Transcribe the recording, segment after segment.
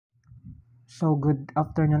So good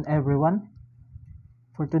afternoon everyone.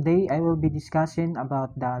 For today I will be discussing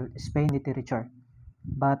about the Spain literature.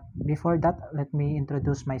 But before that, let me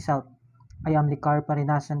introduce myself. I am Licar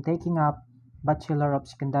Parinasan taking up Bachelor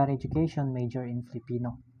of Secondary Education major in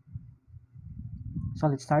Filipino.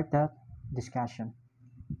 So let's start the discussion.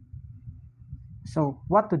 So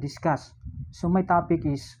what to discuss? So my topic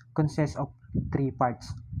is consists of three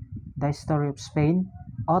parts. The history of Spain,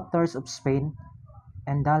 authors of Spain,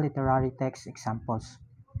 and the literary text examples.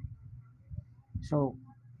 So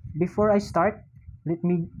before I start, let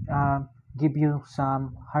me give you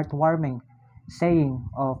some heartwarming saying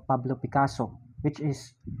of Pablo Picasso, which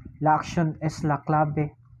is La acción es la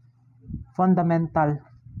clave fundamental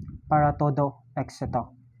para todo éxito,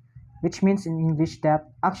 which means in English that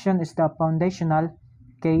action is the foundational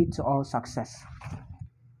key to all success.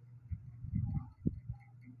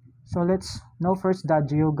 So let's know first the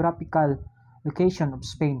geographical location of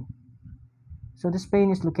Spain. So the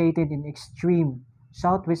Spain is located in extreme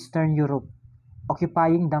southwestern Europe,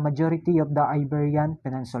 occupying the majority of the Iberian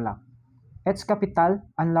Peninsula. Its capital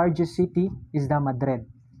and largest city is the Madrid.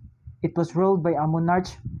 It was ruled by a monarch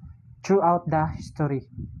throughout the history.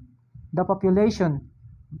 The population,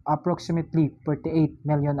 approximately 48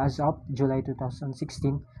 million as of July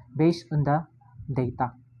 2016, based on the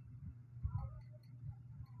data.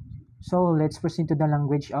 So let's proceed to the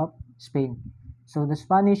language of Spain. So the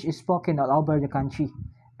Spanish is spoken all over the country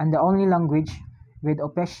and the only language with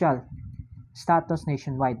official status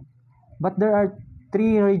nationwide. But there are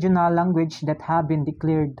three regional languages that have been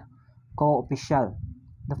declared co-official.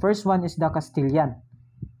 The first one is the Castilian.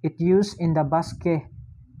 It used in the Basque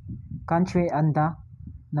country and the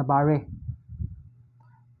Navarre.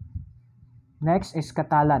 Next is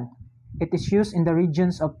Catalan. It is used in the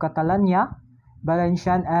regions of Catalonia,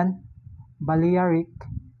 Valencian, and Balearic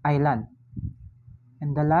Island.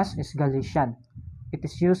 And the last is Galician. It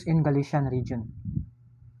is used in Galician region.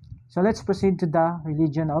 So let's proceed to the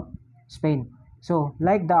religion of Spain. So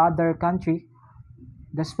like the other country,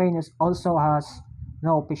 the Spain also has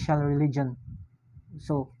no official religion.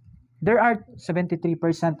 So there are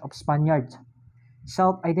 73% of Spaniards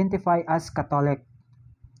self-identify as Catholic,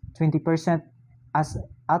 20% as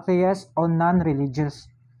atheist or non-religious,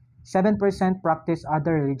 7% practice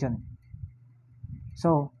other religion.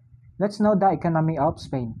 So let's know the economy of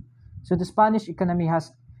Spain. So the Spanish economy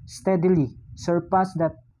has steadily surpassed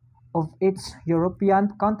that of its European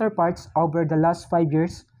counterparts over the last 5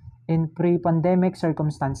 years in pre-pandemic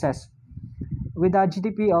circumstances. With a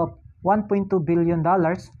GDP of $1.2 billion,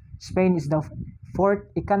 Spain is the fourth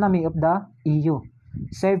economy of the EU,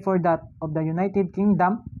 save for that of the United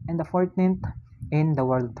Kingdom and the 14th in the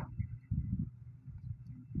world.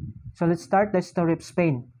 So let's start the story of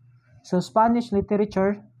Spain. So Spanish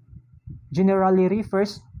literature generally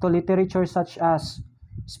refers to literature such as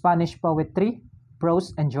Spanish poetry,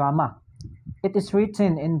 prose, and drama. It is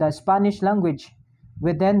written in the Spanish language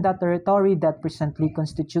within the territory that presently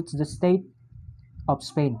constitutes the state of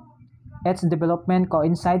Spain. Its development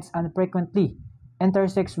coincides and frequently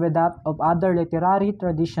intersects with that of other literary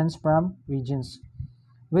traditions from regions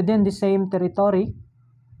within the same territory,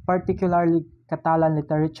 particularly Catalan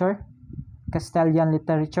literature, Castilian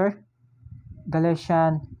literature,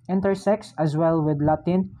 Galician intersects as well with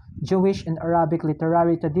Latin, Jewish, and Arabic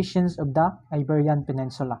literary traditions of the Iberian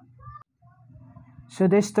Peninsula. So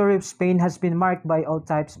the history of Spain has been marked by all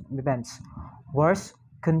types of events, wars,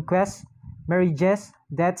 conquests, marriages,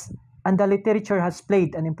 deaths, and the literature has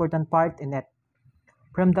played an important part in it.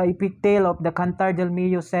 From the epic tale of the Cantar del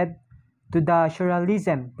Millo said to the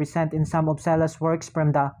surrealism present in some of Celá's works,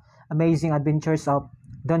 from the amazing adventures of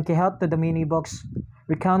Don Quixote to the mini books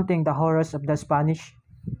recounting the horrors of the Spanish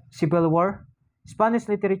Civil War, Spanish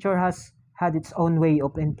literature has had its own way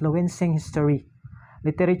of influencing history.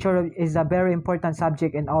 Literature is a very important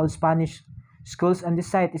subject in all Spanish schools, and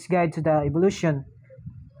this site is guide to the evolution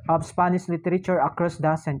of Spanish literature across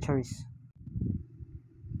the centuries.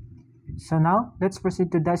 So now, let's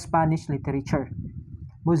proceed to the Spanish literature.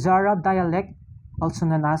 Mozarabe dialect, also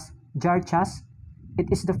known as Jarchas,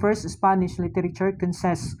 it is the first Spanish literature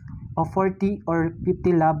consists of 40 or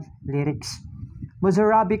 50 love lyrics.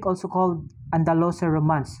 Mozarabic, also called Andaluce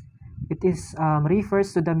Romance, it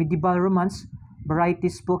refers to the medieval Romance variety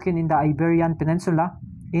spoken in the Iberian Peninsula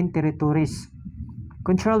in territories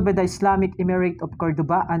controlled by the Islamic Emirate of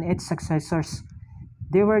Cordoba and its successors.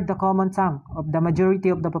 They were the common tongue of the majority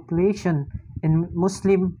of the population in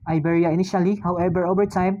Muslim Iberia initially. However, over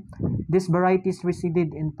time, these varieties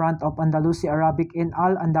receded in front of Andalusi Arabic in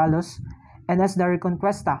Al-Andalus, and as the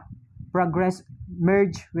Reconquista progressed,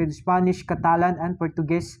 merged with Spanish, Catalan, and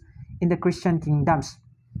Portuguese in the Christian kingdoms.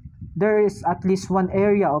 there is at least one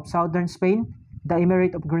area of southern Spain, the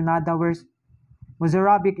Emirate of Granada, where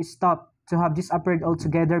Mozarabic is thought to have disappeared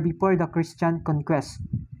altogether before the Christian conquest.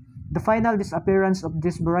 The final disappearance of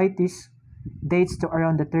these varieties dates to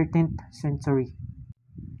around the 13th century.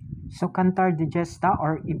 So Cantar de Gesta,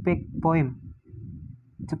 or epic poem.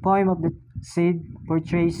 The poem of the Cid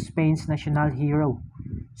portrays Spain's national hero.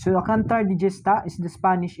 So a Cantar de Gesta is the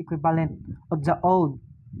Spanish equivalent of the old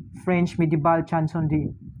French medieval chanson de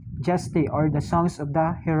geste, or the songs of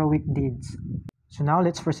the heroic deeds. So now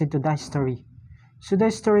let's proceed to the history. So the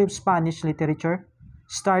history of Spanish literature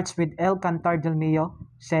starts with El Cantar del Millo,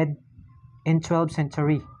 said in 12th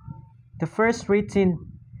century. The first written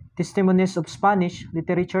testimonies of Spanish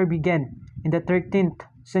literature began in the 13th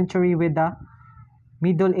century with the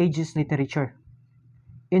Middle Ages literature,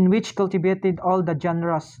 in which cultivated all the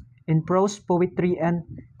genres in prose, poetry, and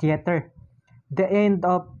theater. The end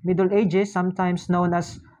of Middle Ages, sometimes known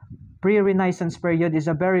as pre-Renaissance period, is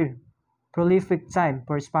a very prolific time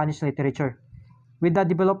for Spanish literature, with the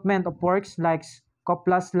development of works like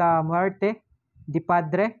Coplas La Muerte, Di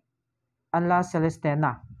Padre, and La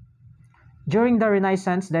Celestina. During the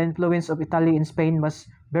Renaissance, the influence of Italy in Spain was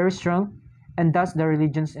very strong, and thus the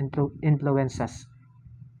religion's influences.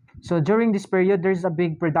 So during this period, there is a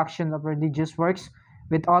big production of religious works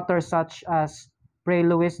with authors such as Fray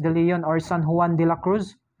Luis de Leon or San Juan de la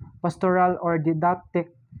Cruz. Pastoral or didactic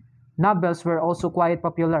novels were also quite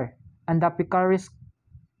popular, and the picaresque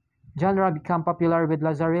genre became popular with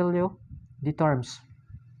Lazarillo de Tormes.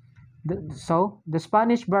 So the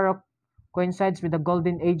Spanish Baroque coincides with the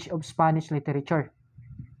golden age of Spanish literature.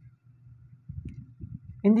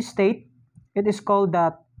 In this state, it is called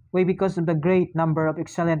that way because of the great number of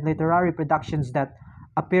excellent literary productions that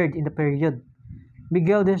appeared in the period.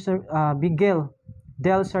 Miguel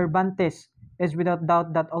del Cervantes is without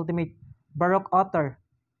doubt that ultimate Baroque author.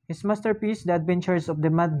 His masterpiece, The Adventures of the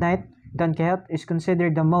Mad Knight, Don Quixote, is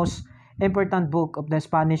considered the most important book of the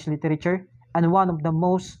Spanish literature and one of the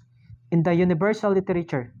most in the universal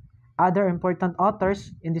literature. Other important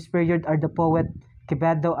authors in this period are the poet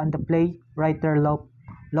Quevedo and the playwriter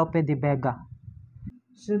Lope de Vega.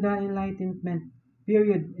 So the Enlightenment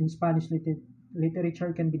period in Spanish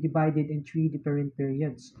literature can be divided in three different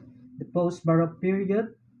periods: the post-Baroque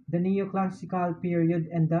period, the neoclassical period,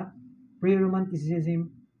 and the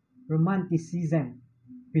pre-Romanticism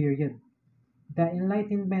period. The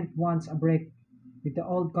Enlightenment wants a break with the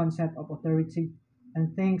old concept of authority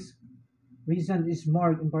and thinks reason is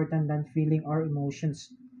more important than feeling or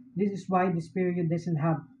emotions. This is why this period doesn't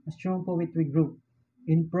have a strong poetry group.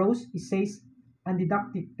 In prose, essays, and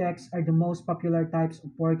didactic texts are the most popular types of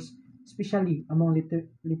works, especially among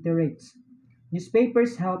literates.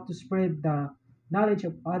 Newspapers help to spread the knowledge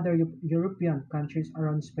of other European countries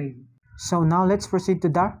around Spain. So now let's proceed to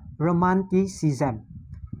the Romanticism.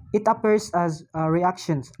 It appears as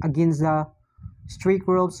reactions against the strict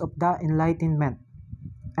rules of the Enlightenment,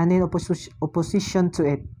 and in opposition to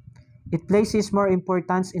it. It places more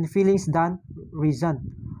importance in feelings than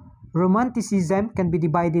reason. Romanticism can be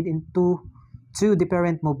divided into two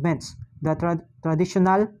different movements, the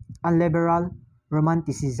traditional and liberal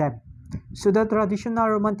Romanticism. So the traditional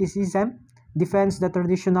Romanticism defends the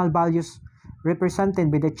traditional values represented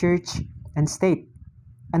by the church and state,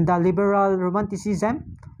 and the liberal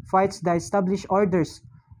Romanticism fights the established orders,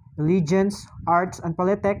 religions, arts, and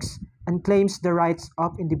politics, and claims the rights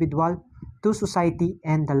of individual to society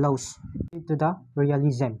and the laws. To the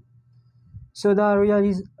Realism. So the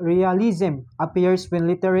realism appears when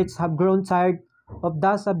literates have grown tired of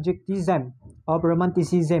the subjectivism of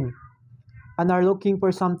Romanticism and are looking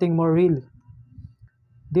for something more real.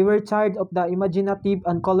 They were tired of the imaginative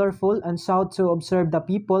and colorful and sought to observe the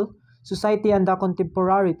people, society, and the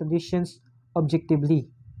contemporary traditions objectively.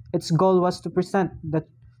 Its goal was to present the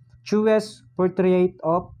truest portrait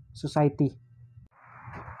of society.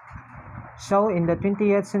 So in the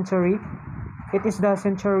 20th century, it is the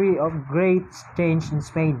century of great change in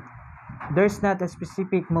Spain. There's not a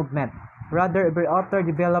specific movement. Rather, every author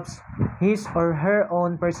develops his or her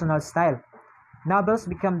own personal style. Novels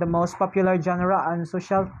become the most popular genre and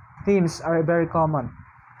social themes are very common,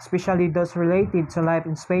 especially those related to life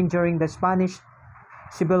in Spain during the Spanish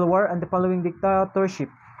Civil War and the following dictatorship.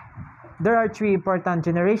 There are three important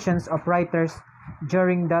generations of writers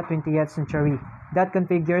during the 20th century that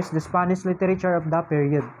configures the Spanish literature of the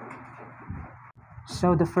period.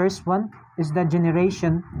 So the first one is the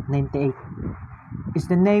Generation 98. It's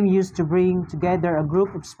the name used to bring together a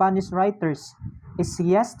group of Spanish writers,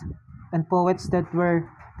 essayists, and poets that were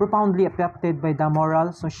profoundly affected by the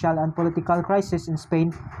moral, social, and political crisis in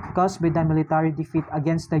Spain caused by the military defeat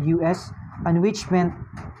against the US, and which meant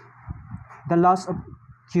the loss of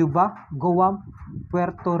Cuba, Guam,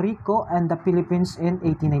 Puerto Rico, and the Philippines in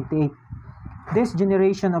 1898. This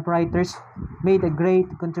generation of writers made a great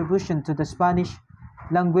contribution to the Spanish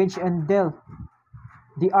language, and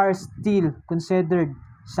they are still considered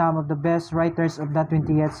some of the best writers of the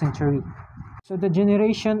 20th century. So the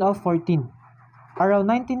generation of 14. Around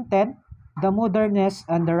 1910, the modernists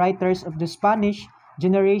and the writers of the Spanish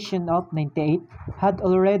generation of 98 had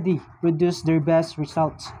already produced their best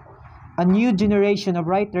results. A new generation of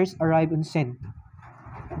writers arrived on scene.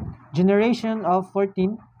 Generation of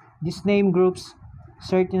 14, this name groups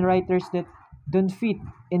certain writers that don't fit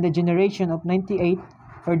in the generation of 98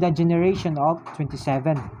 or the generation of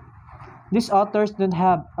 27. These authors don't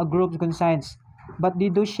have a group conscience, but they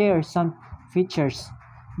do share some features.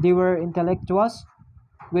 They were intellectuals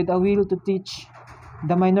with a will to teach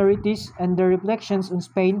the minorities, and their reflections on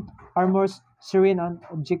Spain are more serene and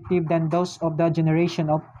objective than those of the generation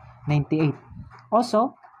of 98.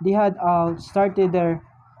 Also, they had started their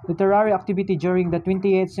literary activity during the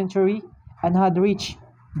 20th century and had reached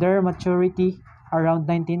their maturity around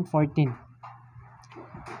 1914.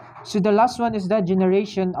 So the last one is the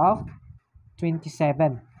generation of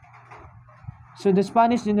 27. So the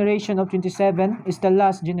Spanish generation of 27 is the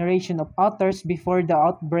last generation of authors before the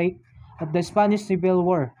outbreak of the Spanish Civil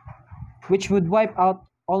War, which would wipe out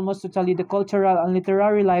almost totally the cultural and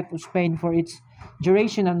literary life of Spain for its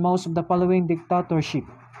duration and most of the following dictatorship.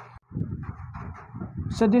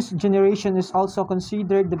 So this generation is also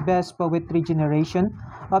considered the best poetry generation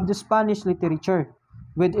of the Spanish literature,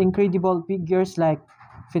 with incredible figures like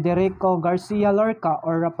Federico Garcia Lorca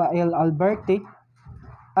or Rafael Alberti,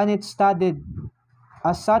 and it's studied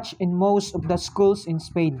as such in most of the schools in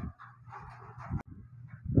Spain.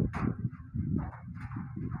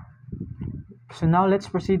 So now let's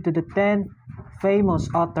proceed to the 10 famous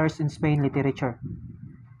authors in Spain literature.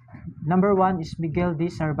 Number 1 is Miguel de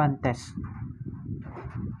Cervantes.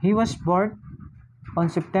 He was born on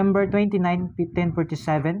September 29,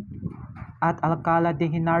 1547 at Alcalá de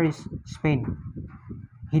Henares, Spain.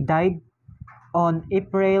 He died on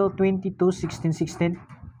April 22, 1616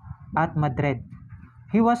 at Madrid.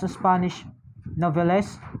 He was a Spanish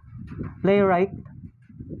novelist, playwright,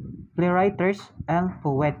 and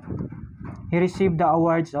poet. He received the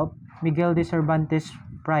awards of Miguel de Cervantes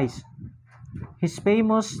Prize. His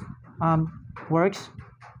famous works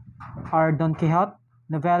are Don Quixote,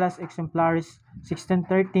 Novelas Exemplaris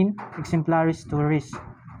 1613, Exemplaris Touris.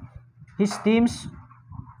 His themes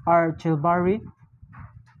are chivalry,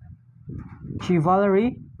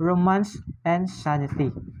 romance, and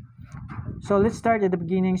sanity. So let's start at the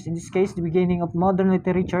beginnings. In this case, the beginning of modern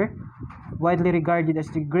literature, widely regarded as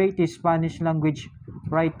the greatest Spanish language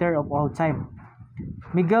writer of all time.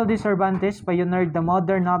 Miguel de Cervantes pioneered the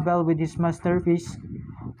modern novel with his masterpiece,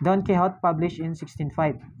 Don Quixote, published in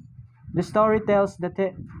 1605. The story tells the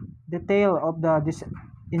tale of the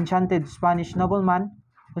disenchanted Spanish nobleman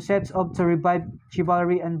who sets out to revive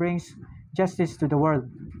chivalry and brings justice to the world.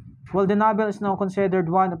 While the novel is now considered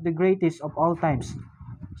one of the greatest of all times,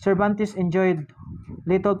 Cervantes enjoyed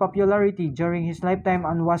little popularity during his lifetime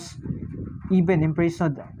and was even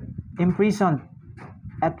imprisoned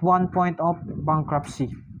at one point of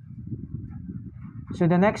bankruptcy. So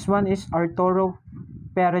the next one is Arturo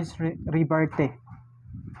Pérez Reverte.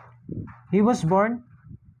 He was born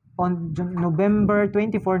on November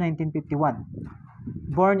 24, 1951.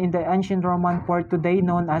 Born in the ancient Roman port today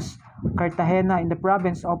known as Cartagena in the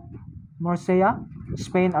province of Murcia,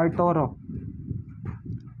 Spain, Arturo.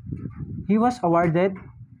 He was awarded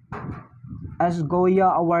as Goya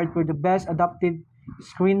Award for the Best Adapted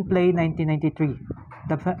Screenplay 1993.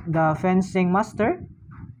 The Fencing Master,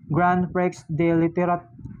 Grand Prix de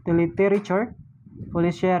Literature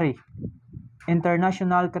Policière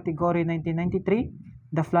International Category 1993,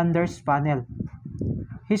 the Flanders Panel.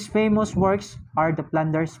 His famous works are the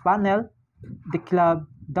Flanders Panel, the Club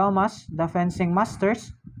Damas, the Fencing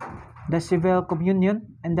Masters, the Civil Communion,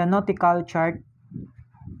 and the Nautical Chart,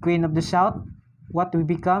 Queen of the South, What We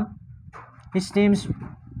Become. His themes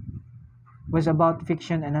was about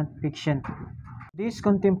fiction and non-fiction. This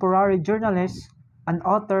contemporary journalist and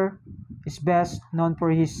author is best known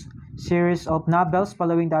for his series of novels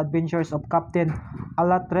following the adventures of Captain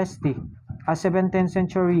Alatriste, a 17th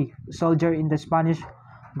century soldier in the Spanish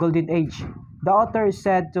Golden Age. The author is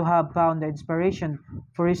said to have found the inspiration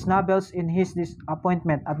for his novels in his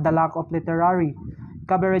disappointment at the lack of literary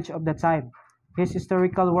coverage of the time. His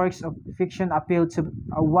historical works of fiction appeal to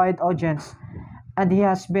a wide audience, and he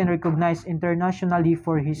has been recognized internationally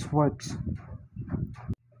for his works.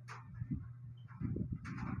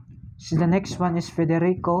 So the next one is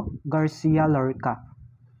Federico Garcia Lorca.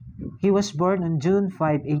 He was born on June 5,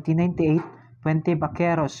 1898, Puente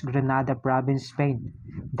Vaqueros, Granada Province, Spain.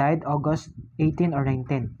 Died August 18 or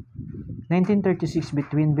 19. 1936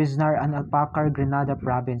 between Biznar and Alpacar, Granada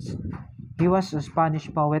Province. He was a Spanish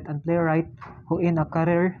poet and playwright who in a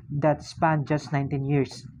career that spanned just 19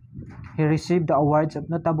 years. He received the awards of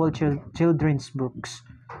notable children's books.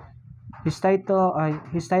 His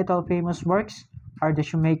title famous works are The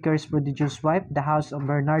Shoemaker's Prodigious Wife, The House of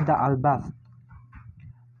Bernarda Albath.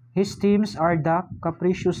 His themes are the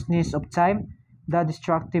capriciousness of time, the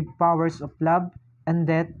destructive powers of love and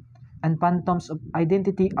death, and phantoms of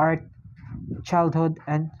identity, art, childhood,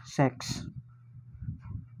 and sex.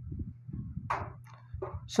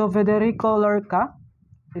 So Federico Lorca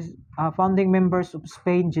is founding members of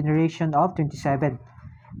Spain generation of 27,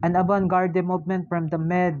 an avant-garde movement from the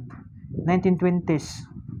mid-1920s.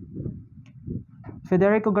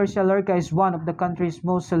 Federico Garcia Lorca is one of the country's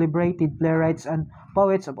most celebrated playwrights and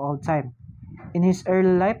poets of all time. In his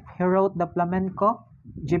early life, he wrote the flamenco,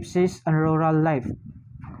 gypsies, and rural life,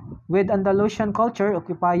 with Andalusian culture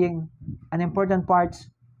occupying an important part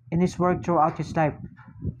in his work throughout his life.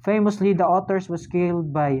 Famously, the author was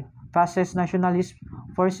killed by fascist nationalist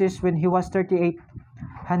forces when he was 38,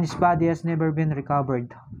 and his body has never been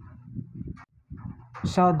recovered.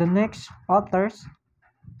 So the next author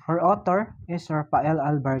is Rafael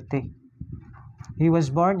Alberti. He was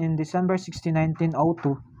born in December 16,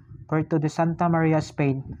 1902, Puerto de Santa Maria,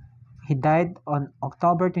 Spain. He died on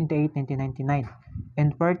October 28, 1999,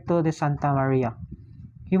 in Puerto de Santa Maria.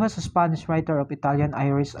 He was a Spanish writer of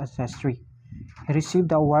Italian-Irish ancestry. He received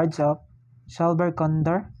the awards of Silver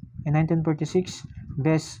Condor in 1946,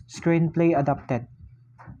 Best Screenplay Adapted,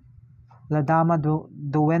 La Dama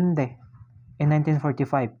Duende in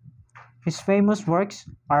 1945. His famous works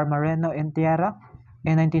are Moreno en Tierra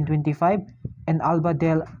in 1925 and Alba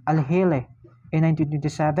del Alhele in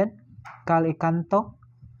 1927, Cal y Canto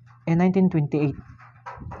in 1928.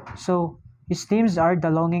 So, his themes are the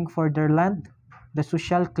longing for their land, the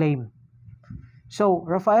social claim. So,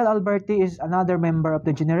 Rafael Alberti is another member of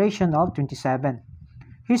the generation of 27.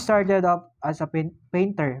 He started off as a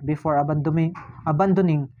painter before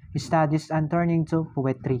abandoning his studies and turning to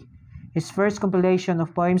poetry. His first compilation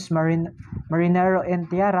of poems, Marinero en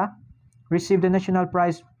Tierra, received the National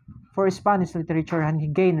Prize for Spanish Literature and he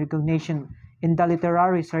gained recognition in the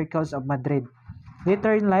literary circles of Madrid.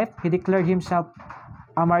 Later in life, he declared himself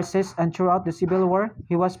a Marxist and throughout the Civil War,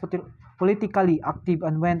 he was politically active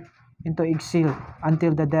and went into exile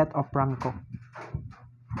until the death of Franco.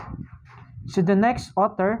 So the next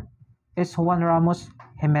author is Juan Ramos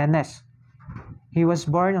Jimenez. He was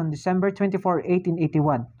born on December 24,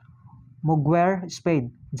 1881. Moguer,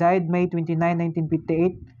 Spain. Died May 29,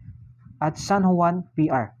 1958 at San Juan,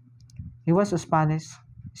 PR. He was a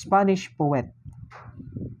Spanish poet.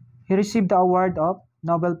 He received the award of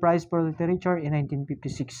Nobel Prize for Literature in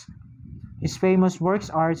 1956. His famous works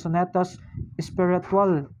are Sonetos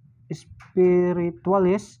Spirituales,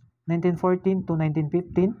 1914 to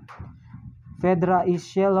 1915, Fedra y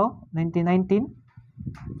Cielo, 1919,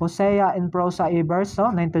 Poesía en prosa y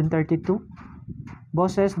verso, 1932,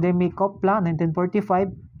 Voces de mi Copla,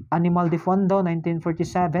 1945, Animal de Fondo,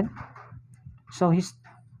 1947. So his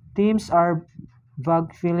themes are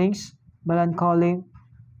vague feelings, melancholy,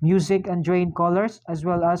 music and drained colors, as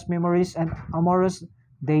well as memories and amorous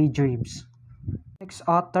daydreams. Next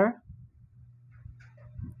author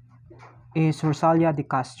is Rosalia de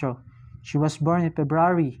Castro. She was born in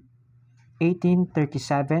February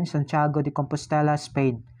 1837, Santiago de Compostela,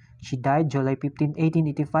 Spain. She died July 15,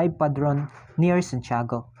 1885, Padron, near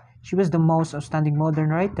Santiago. She was the most outstanding modern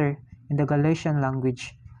writer in the Galician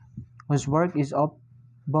language, whose work is of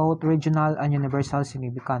both regional and universal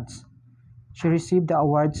significance. She received the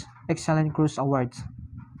awards Excellent Cruz Awards.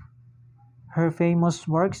 Her famous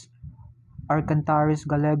works are Cantares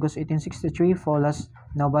Galegos 1863, Folas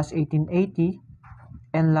Novas 1880,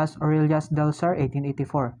 and Las Orillas del Sur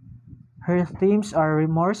 1884. Her themes are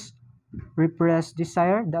remorse, repressed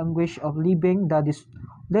desire, the anguish of living, the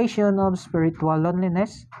desolation of spiritual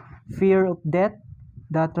loneliness, fear of death,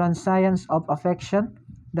 the transience of affection,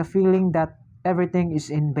 the feeling that everything is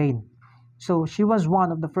in vain. So she was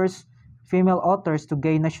one of the first female authors to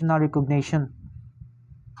gain national recognition.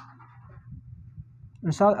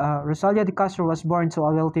 Rosalia de Castro was born to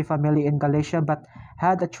a wealthy family in Galicia but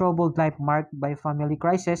had a troubled life marked by family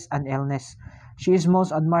crisis and illness. She is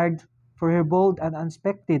most admired for her bold and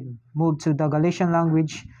unexpected move to the Galician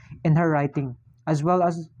language in her writing, as well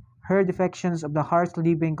as her depictions of the harsh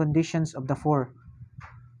living conditions of the poor.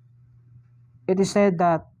 It is said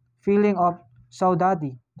that feeling of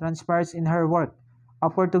saudade transpires in her work. A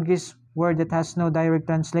Portuguese word that has no direct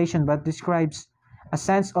translation but describes a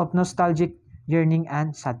sense of nostalgic yearning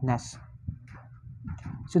and sadness.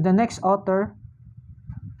 So the next author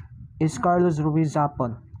is Carlos Ruiz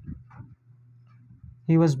Zafón.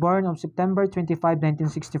 He was born on September 25,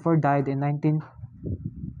 1964, died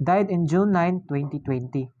in June 9,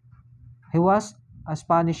 2020. He was a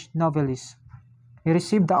Spanish novelist. He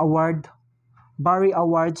received the Barry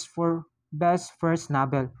Awards for Best First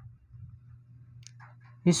Novel.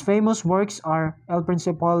 His famous works are El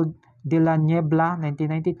Principal de la Niebla,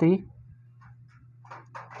 1993,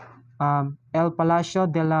 El Palacio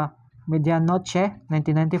de la Medianoche,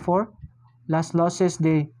 1994, Las Luces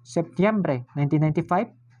de Septiembre, 1995,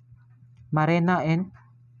 Marena in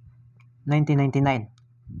 1999.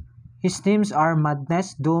 His themes are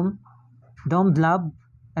madness, doom, domed love,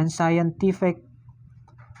 and scientific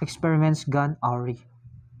experiments gone awry.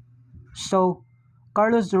 So,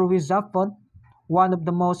 Carlos Ruiz Zafón, one of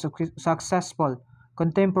the most successful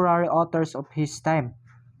contemporary authors of his time.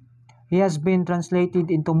 He has been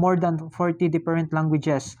translated into more than 40 different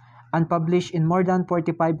languages and published in more than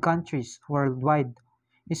 45 countries worldwide.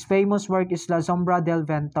 His famous work is La Sombra del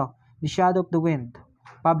Viento, The Shadow of the Wind,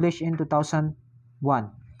 published in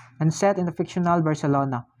 2001, and set in the fictional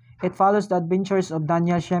Barcelona. It follows the adventures of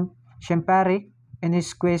Daniel Shemperi in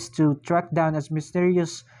his quest to track down a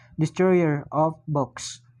mysterious destroyer of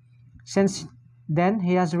books. Since then,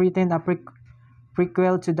 he has written a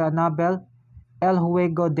prequel to the novel El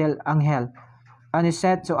Juego del Ángel, and is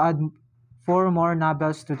set to add 4 more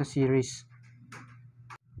novels to the series.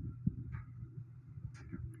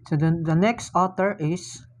 So the next author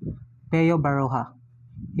is Pello Baroja.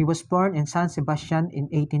 He was born in San Sebastian in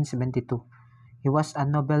 1872. He was a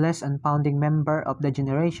novelist and founding member of the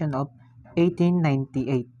generation of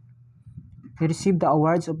 1898. He received the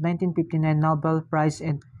awards of 1959 Nobel Prize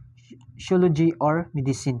in Zoology or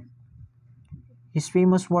Medicine. His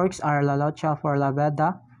famous works are La Lucha por la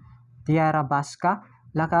Verdad, Tierra Vasca,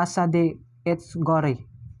 La Casa de Etzgori,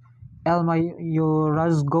 El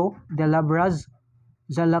Mayorazgo de Labraz,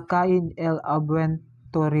 Zalakain el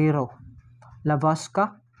Aventurero, La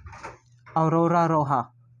Vasca, Aurora Roja.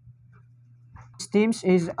 His themes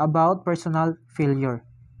is about personal failure.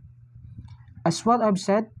 As what I've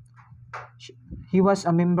said, he was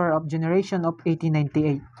a member of Generation of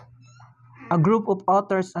 1898, a group of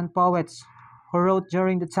authors and poets who wrote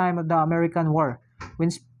during the time of the American War, when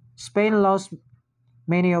Spain lost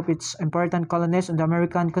many of its important colonies on the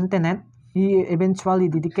American continent. He eventually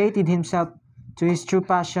dedicated himself to his true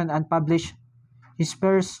passion and published his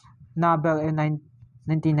first novel in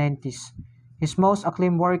 1990s. His most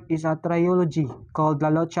acclaimed work is a trilogy called La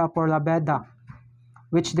Lucha por la Verdad,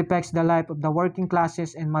 which depicts the life of the working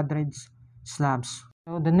classes in Madrid's slums.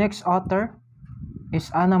 So the next author is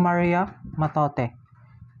Ana Maria Matute.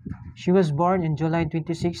 She was born on July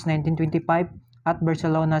 26, 1925 at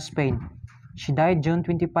Barcelona, Spain. She died June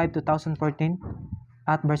 25, 2014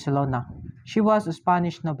 at Barcelona. She was a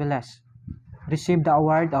Spanish novelist. Received the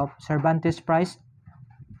award of Cervantes Prize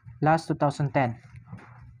last 2010.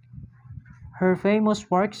 Her famous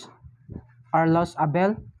works are Los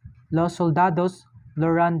Abel, Los Soldados,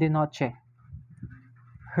 Loran de Noche.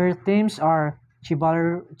 Her themes are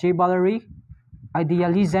chivalry,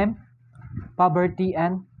 idealism, poverty,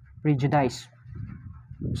 and prejudice.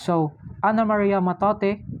 So, Ana Maria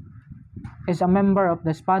Matute is a member of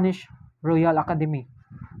the Spanish Royal Academy.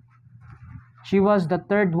 She was the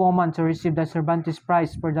third woman to receive the Cervantes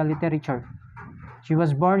Prize for the literature. She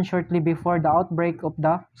was born shortly before the outbreak of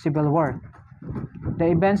the Civil War. The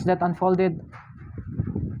events that unfolded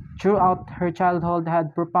throughout her childhood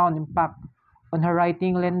had profound impact on her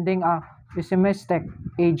writing, lending a pessimistic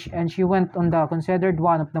age, and she went on to considered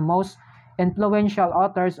one of the most influential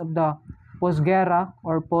authors of the postguerra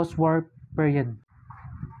or post-war period.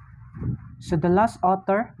 So the last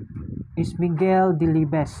author is Miguel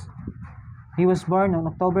Delibes. He was born on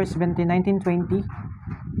October 17, 1920,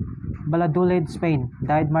 Valladolid, Spain.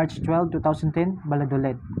 Died March 12, 2010,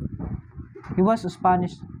 Valladolid. He was a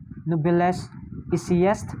Spanish novelist,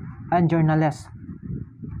 essayist, and journalist.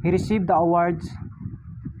 He received the awards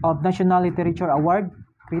of National Literature Award,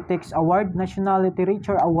 Critics Award, National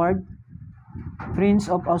Literature Award, Prince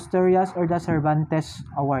of Asturias, or the Cervantes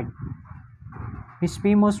Award. His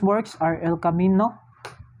famous works are El Camino,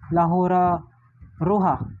 La Hora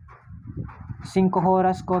Roja, Cinco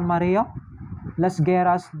Horas con Mario, Las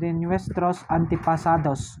Guerras de Nuestros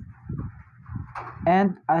Antepasados,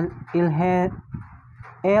 and El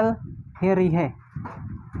Jerije.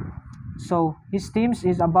 So, his themes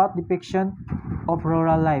is about depiction of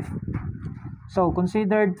rural life. So,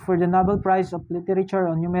 considered for the Nobel Prize of Literature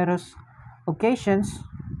on numerous occasions,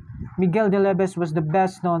 Miguel Delibes was the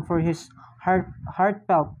best known for his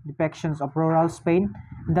heartfelt depictions of rural Spain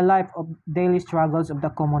and the life of daily struggles of the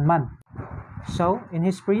common man. So, in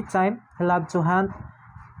his free time, he loved to hunt,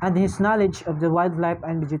 and his knowledge of the wildlife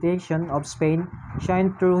and vegetation of Spain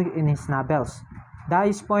shined through in his novels. The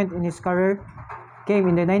highest point in his career came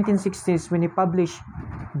in the 1960s when he published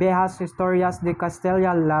Viejas Historias de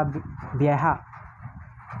Castilla la Vieja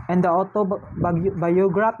and the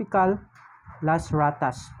autobiographical Las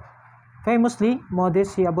Ratas. Famously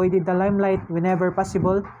modest, he avoided the limelight whenever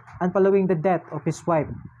possible, and following the death of his wife,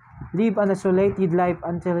 lived an isolated life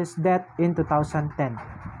until his death in 2010.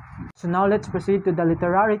 So now let's proceed to the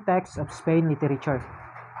literary text of Spain literature.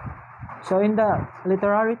 So in the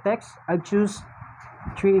literary text, I choose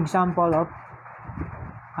 3 examples of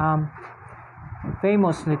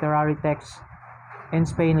famous literary texts in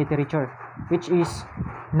Spain literature, which is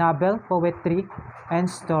novel, poetry, and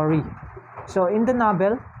story. So in the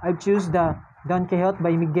novel, I choose the Don Quixote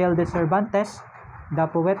by Miguel de Cervantes, the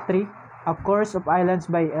poetry, A Course of Islands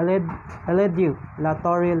by Eleudio La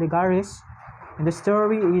Torre Ligares, and the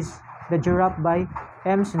story is The Giraffe by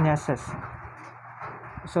M. Sineses.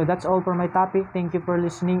 So that's all for my topic. Thank you for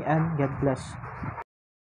listening and God bless.